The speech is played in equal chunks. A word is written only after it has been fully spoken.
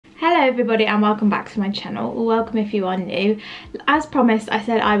Hello everybody and welcome back to my channel, or welcome if you are new. As promised, I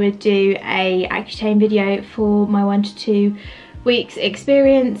said I would do a Accutane video for my 1 to 2 weeks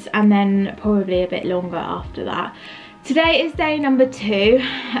experience and then probably a bit longer after that. Today is day number 2.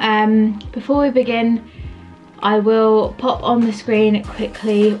 Before we begin, I will pop on the screen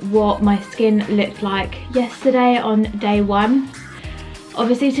quickly what my skin looked like yesterday on day 1.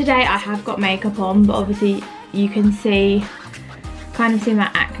 Obviously today I have got makeup on, but obviously you can kind of see my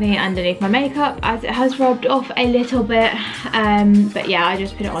acne underneath my makeup as it has rubbed off a little bit, but yeah, I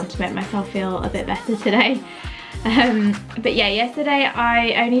just put it on to make myself feel a bit better today. But yeah, yesterday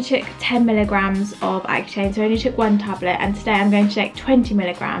I only took 10 milligrams of Accutane, so I only took 1 tablet, and today I'm going to take 20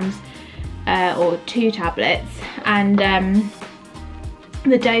 milligrams or 2 tablets, and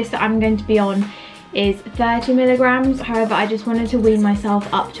the dose that I'm going to be on is 30 milligrams. However, I just wanted to wean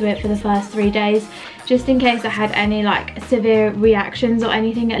myself up to it for the first 3 days, just in case I had any like severe reactions or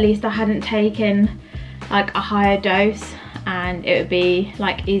anything. At least I hadn't taken like a higher dose and it would be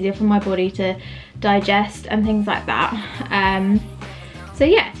like easier for my body to digest and things like that. So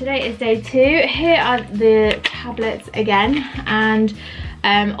yeah, today is day 2. Here are the tablets again, and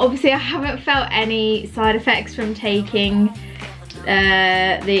obviously I haven't felt any side effects from taking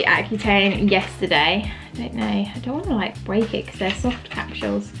the Accutane yesterday. I don't want to like break it because they're soft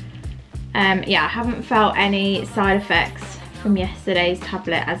capsules. Yeah, I haven't felt any side effects from yesterday's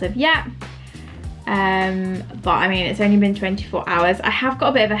tablet as of yet, but I mean, it's only been 24 hours. I have got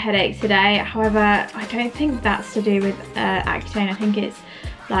a bit of a headache today. However, I don't think that's to do with Accutane. I think it's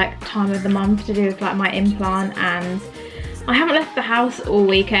like time of the month, to do with like my implant, and I haven't left the house all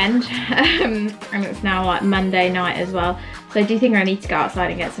weekend, and it's now like Monday night as well, so I do think I need to go outside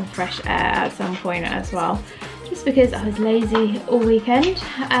and get some fresh air at some point as well, just because I was lazy all weekend.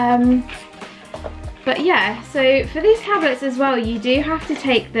 But yeah, so for these tablets as well, you do have to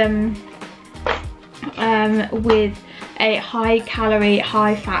take them with a high calorie,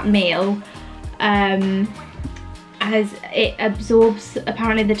 high fat meal, as it absorbs,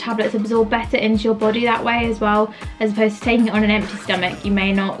 apparently the tablets absorb better into your body that way as well, as opposed to taking it on an empty stomach. You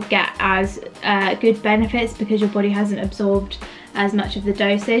may not get as good benefits because your body hasn't absorbed as much of the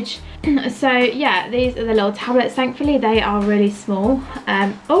dosage. So yeah, these are the little tablets. Thankfully they are really small.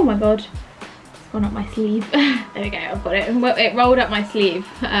 Oh my god, it's gone up my sleeve. There we go, I've got it. It rolled up my sleeve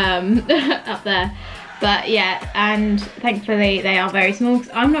up there. But yeah, and thankfully they are very small,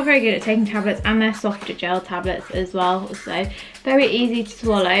 because I'm not very good at taking tablets, and they're soft gel tablets as well, so very easy to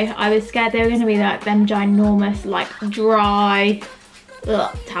swallow. I was scared they were going to be like them ginormous, like dry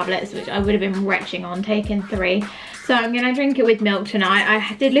tablets, which I would have been retching on taking 3. So I'm going to drink it with milk tonight.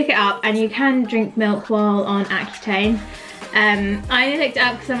 I did look it up, and you can drink milk while on Accutane. I only looked it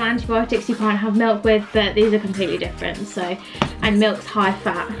up because some antibiotics you can't have milk with, but these are completely different. So, and milk's high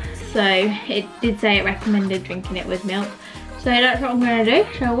fat, so it did say it recommended drinking it with milk. So that's what I'm going to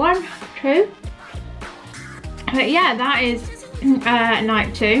do. So 1, 2. But yeah, that is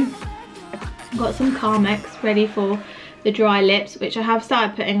night 2. Got some Carmex ready for the dry lips, which I have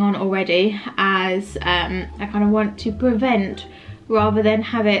started putting on already, as I kind of want to prevent, rather than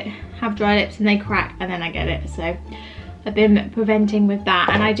have dry lips and they crack and then I get it. So I've been preventing with that.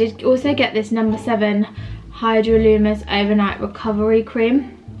 And I did also get this number 7 Hydralumis Overnight Recovery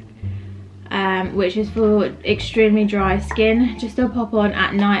Cream, which is for extremely dry skin, just to pop on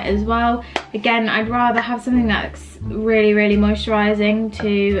at night as well. Again, I'd rather have something that's really, really moisturising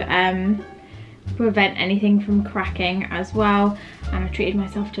to prevent anything from cracking as well. And I treated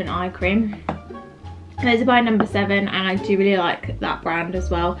myself to an eye cream. Those are by number 7, and I do really like that brand as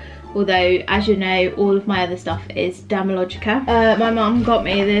well. Although, as you know, all of my other stuff is Dermalogica. My mum got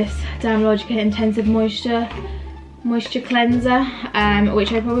me this Dermalogica Intensive Moisture Cleanser,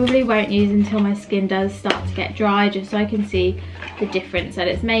 which I probably won't use until my skin does start to get dry, just so I can see the difference that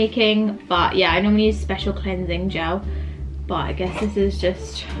it's making. But yeah, I normally use special cleansing gel, but I guess this is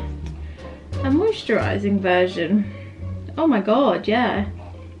just a moisturising version. Oh my god, yeah.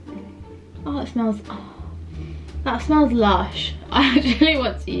 Oh, it smells... Oh, that smells lush. I actually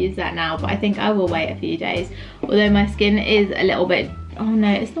want to use that now, but I think I will wait a few days. Although my skin is a little bit... Oh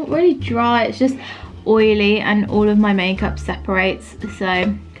no, it's not really dry, it's just oily, and all of my makeup separates.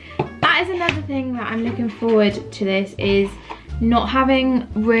 So that is another thing that I'm looking forward to. This is not having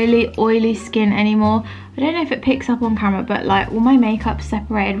really oily skin anymore. I don't know if it picks up on camera, but like all my makeup's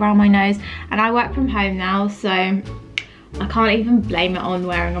separated around my nose, and I work from home now, so I can't even blame it on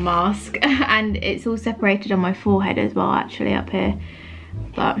wearing a mask. And it's all separated on my forehead as well, actually, up here.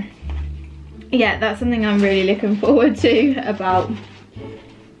 But yeah, that's something I'm really looking forward to about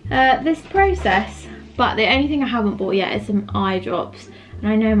this process. But the only thing I haven't bought yet is some eye drops,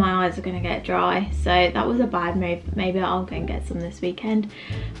 and I know my eyes are going to get dry, so that was a bad move. Maybe I'll go and get some this weekend.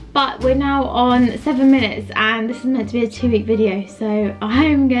 But we're now on 7 minutes, and this is meant to be a 2-week video, so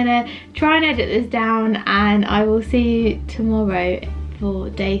I'm gonna try and edit this down, and I will see you tomorrow for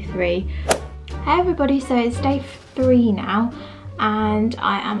day 3. Hey everybody, so it's day 3 now, and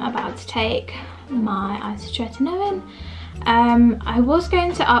I am about to take my Isotretinoin. I was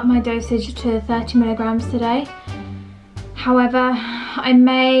going to up my dosage to 30 milligrams today. However, I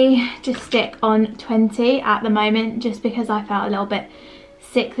may just stick on 20 at the moment, just because I felt a little bit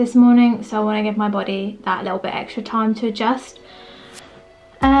sick this morning, so I want to give my body that little bit extra time to adjust.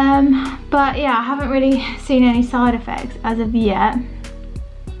 But yeah, I haven't really seen any side effects as of yet.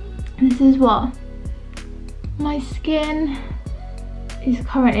 This is what my skin is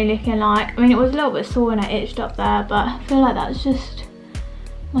currently looking like. I mean, it was a little bit sore when I itched up there, but I feel like that's just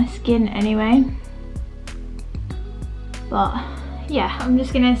my skin anyway. But yeah, I'm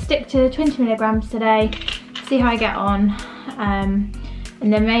just gonna stick to 20 milligrams today, see how I get on, and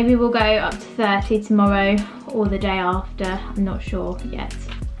then maybe we'll go up to 30 tomorrow or the day after. I'm not sure yet.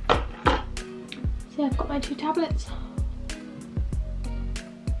 So yeah, I've got my 2 tablets.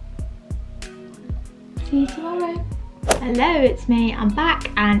 See you tomorrow. Hello, it's me, I'm back,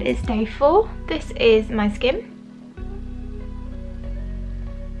 and it's day 4. This is my skin.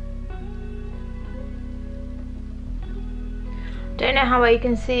 Don't know how well you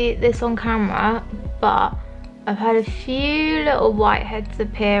can see this on camera, but I've had a few little whiteheads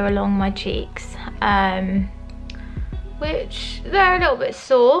appear along my cheeks, which they're a little bit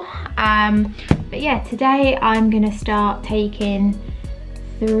sore. But yeah, today I'm gonna start taking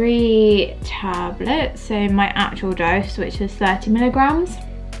 3 tablets, so my actual dose, which is 30 milligrams.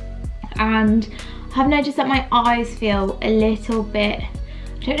 And I've noticed that my eyes feel a little bit,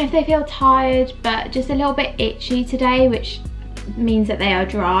 I don't know if they feel tired, but just a little bit itchy today, which means that they are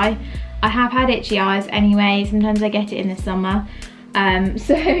dry. I have had itchy eyes anyway, sometimes I get it in the summer.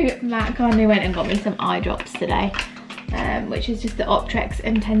 So Matt kindly went and got me some eye drops today, which is just the Optrex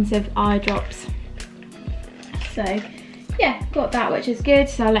Intensive Eye Drops. So yeah, got that, which is good,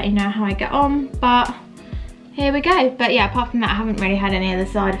 so I'll let you know how I get on, but here we go. But yeah, apart from that, I haven't really had any other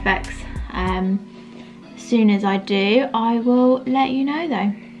side effects. As soon as I do, I will let you know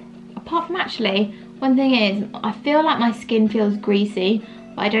though. Apart from, actually, one thing is, I feel like my skin feels greasy,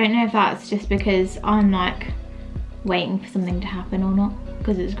 but I don't know if that's just because I'm like waiting for something to happen or not,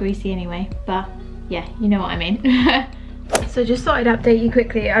 because it's greasy anyway. But yeah, you know what I mean. So just thought I'd update you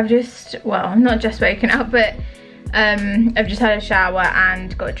quickly. I've just, well, not just woken up, but I've just had a shower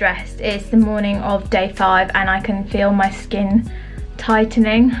and got dressed. It's the morning of day 5, and I can feel my skin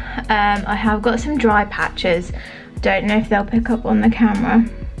tightening. I have got some dry patches. I don't know if they'll pick up on the camera.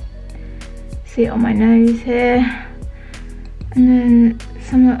 See it on my nose here, and then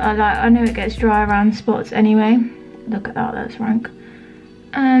some, I know it gets dry around spots anyway. Look at that, that's rank.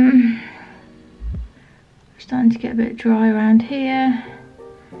 Starting to get a bit dry around here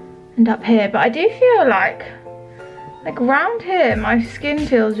and up here, but I do feel like around here my skin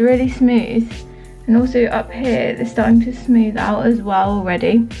feels really smooth, and also up here they're starting to smooth out as well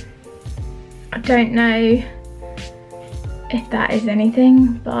already. I don't know if that is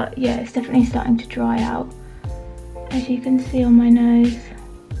anything, but yeah, it's definitely starting to dry out, as you can see on my nose.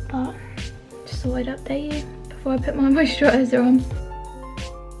 But just thought I'd update you before I put my moisturiser on.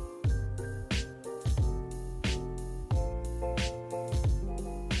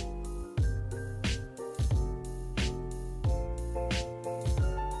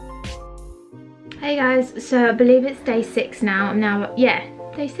 Hey guys, so I believe it's day 6 now. I'm now, yeah,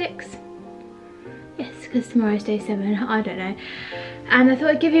 day 6. Yes, because tomorrow's day 7, I don't know. And I thought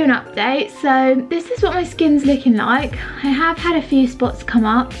I'd give you an update. So this is what my skin's looking like. I have had a few spots come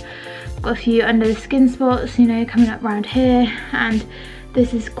up. Got a few under the skin spots, you know, coming up around here, and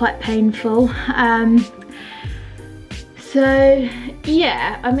this is quite painful. So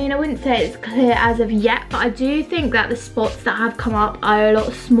yeah, I mean, I wouldn't say it's clear as of yet, but I do think that the spots that have come up are a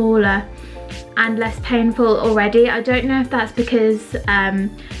lot smaller and less painful already. I don't know if that's because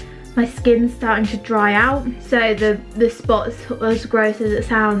my skin's starting to dry out, so the spots, as gross as it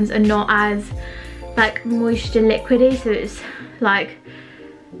sounds, are not as like moisture liquidy, so it's like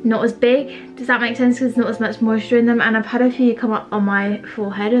not as big. Does that make sense? Because there's not as much moisture in them. And I've had a few come up on my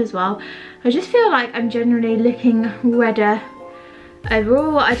forehead as well. I just feel like I'm generally looking redder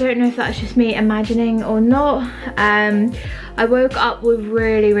overall. I don't know if that's just me imagining or not. I woke up with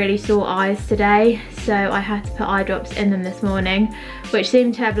really sore eyes today, so I had to put eye drops in them this morning, which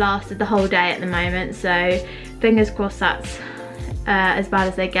seem to have lasted the whole day at the moment, so fingers crossed that's as bad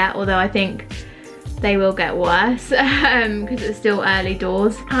as they get. Although I think they will get worse because it's still early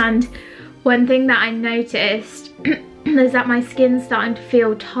doors. And one thing that I noticed is that my skin's starting to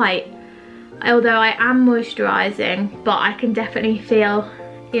feel tight. Although I am moisturising, but I can definitely feel,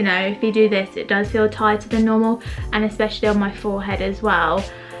 you know, if you do this, it does feel tighter than normal, and especially on my forehead as well.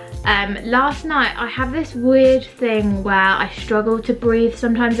 Last night I have this weird thing where I struggle to breathe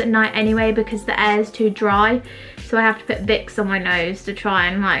sometimes at night anyway because the air is too dry, so I have to put Vicks on my nose to try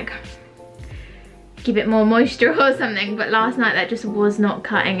and like give it more moisture or something. But last night that just was not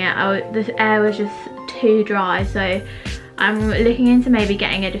cutting it. The air was just too dry, so I'm looking into maybe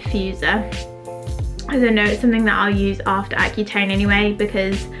getting a diffuser. I don't know, it's something that I'll use after Accutane anyway,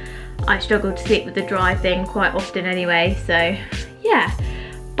 because I struggle to sleep with the dry thing quite often anyway, so yeah.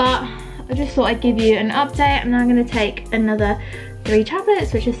 But I just thought I'd give you an update. I'm now going to take another 3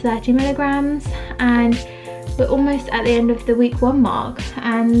 tablets, which is 30 milligrams, and we're almost at the end of the week 1 mark,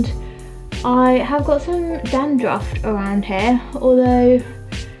 and I have got some dandruff around here, although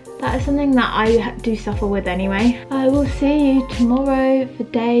that is something that I do suffer with anyway. I will see you tomorrow for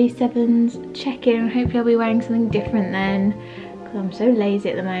day 7's check-in. Hopefully I'll be wearing something different then, because I'm so lazy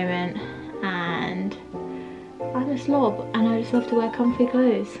at the moment and I'm a slob and I just love to wear comfy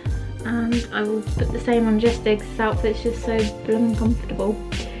clothes. And I will put the same on Jessica because this outfit's just so blooming comfortable.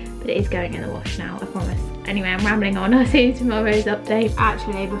 But it is going in the wash now, I promise. Anyway, I'm rambling on. I'll see you tomorrow's update.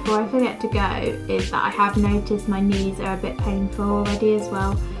 Actually, before I forget to go, is that I have noticed my knees are a bit painful already as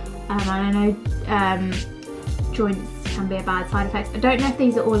well. And I know joints can be a bad side effect. I don't know if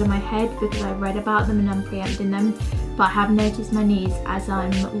these are all in my head because I've read about them and I'm preempting them, but I have noticed my knees as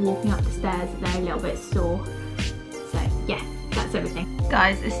I'm walking up the stairs, they're a little bit sore. So yeah, that's everything.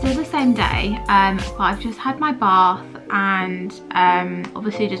 Guys, it's still the same day, but I've just had my bath and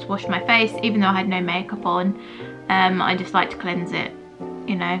obviously just washed my face, even though I had no makeup on. I just like to cleanse it,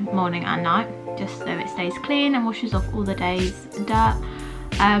 you know, morning and night, just so it stays clean and washes off all the day's dirt.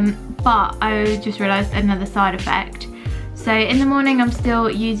 But I just realised another side effect. So in the morning I'm still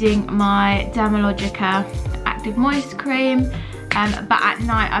using my Dermalogica Active Moist Cream, but at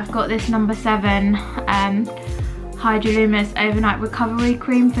night I've got this number 7 Hydrolumis Overnight Recovery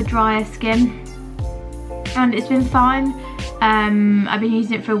Cream for drier skin, and it's been fine. I've been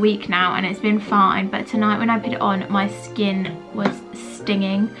using it for a week now and it's been fine, but tonight when I put it on my skin was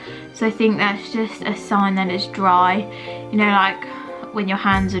stinging, so I think that's just a sign that it's dry. You know, like when your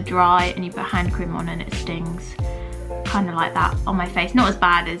hands are dry and you put hand cream on and it stings, kind of like that on my face. Not as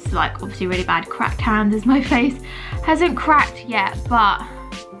bad as, like, obviously really bad cracked hands, as my face hasn't cracked yet, but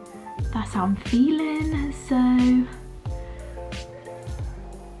that's how I'm feeling. So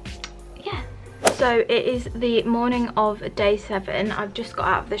yeah, so it is the morning of day 7. I've just got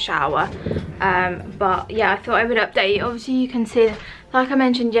out of the shower, but yeah, I thought I would update you. Obviously you can see, like I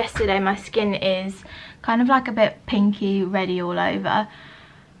mentioned yesterday, my skin is kind of like a bit pinky reddy all over,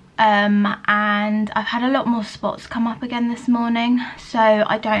 and I've had a lot more spots come up again this morning, so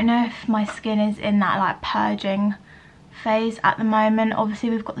I don't know if my skin is in that like purging phase at the moment. Obviously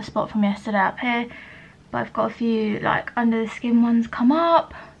we've got the spot from yesterday up here, but I've got a few like under the skin ones come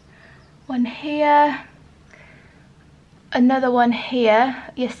up, one here, another one here.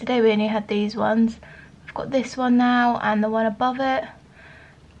 Yesterday we only had these ones. I've got this one now and the one above it,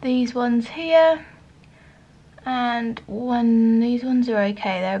 these ones here, and these ones are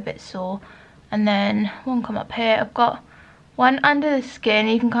okay, they're a bit sore, and then one come up here. I've got one under the skin,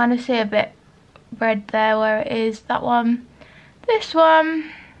 you can kind of see a bit red there where it is, that one, this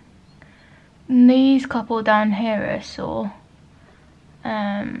one, and these couple down here are sore,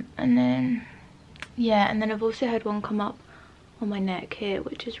 and then yeah, and then I've also had one come up on my neck here,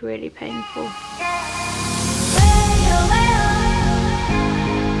 which is really painful.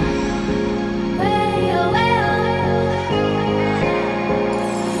 Way away.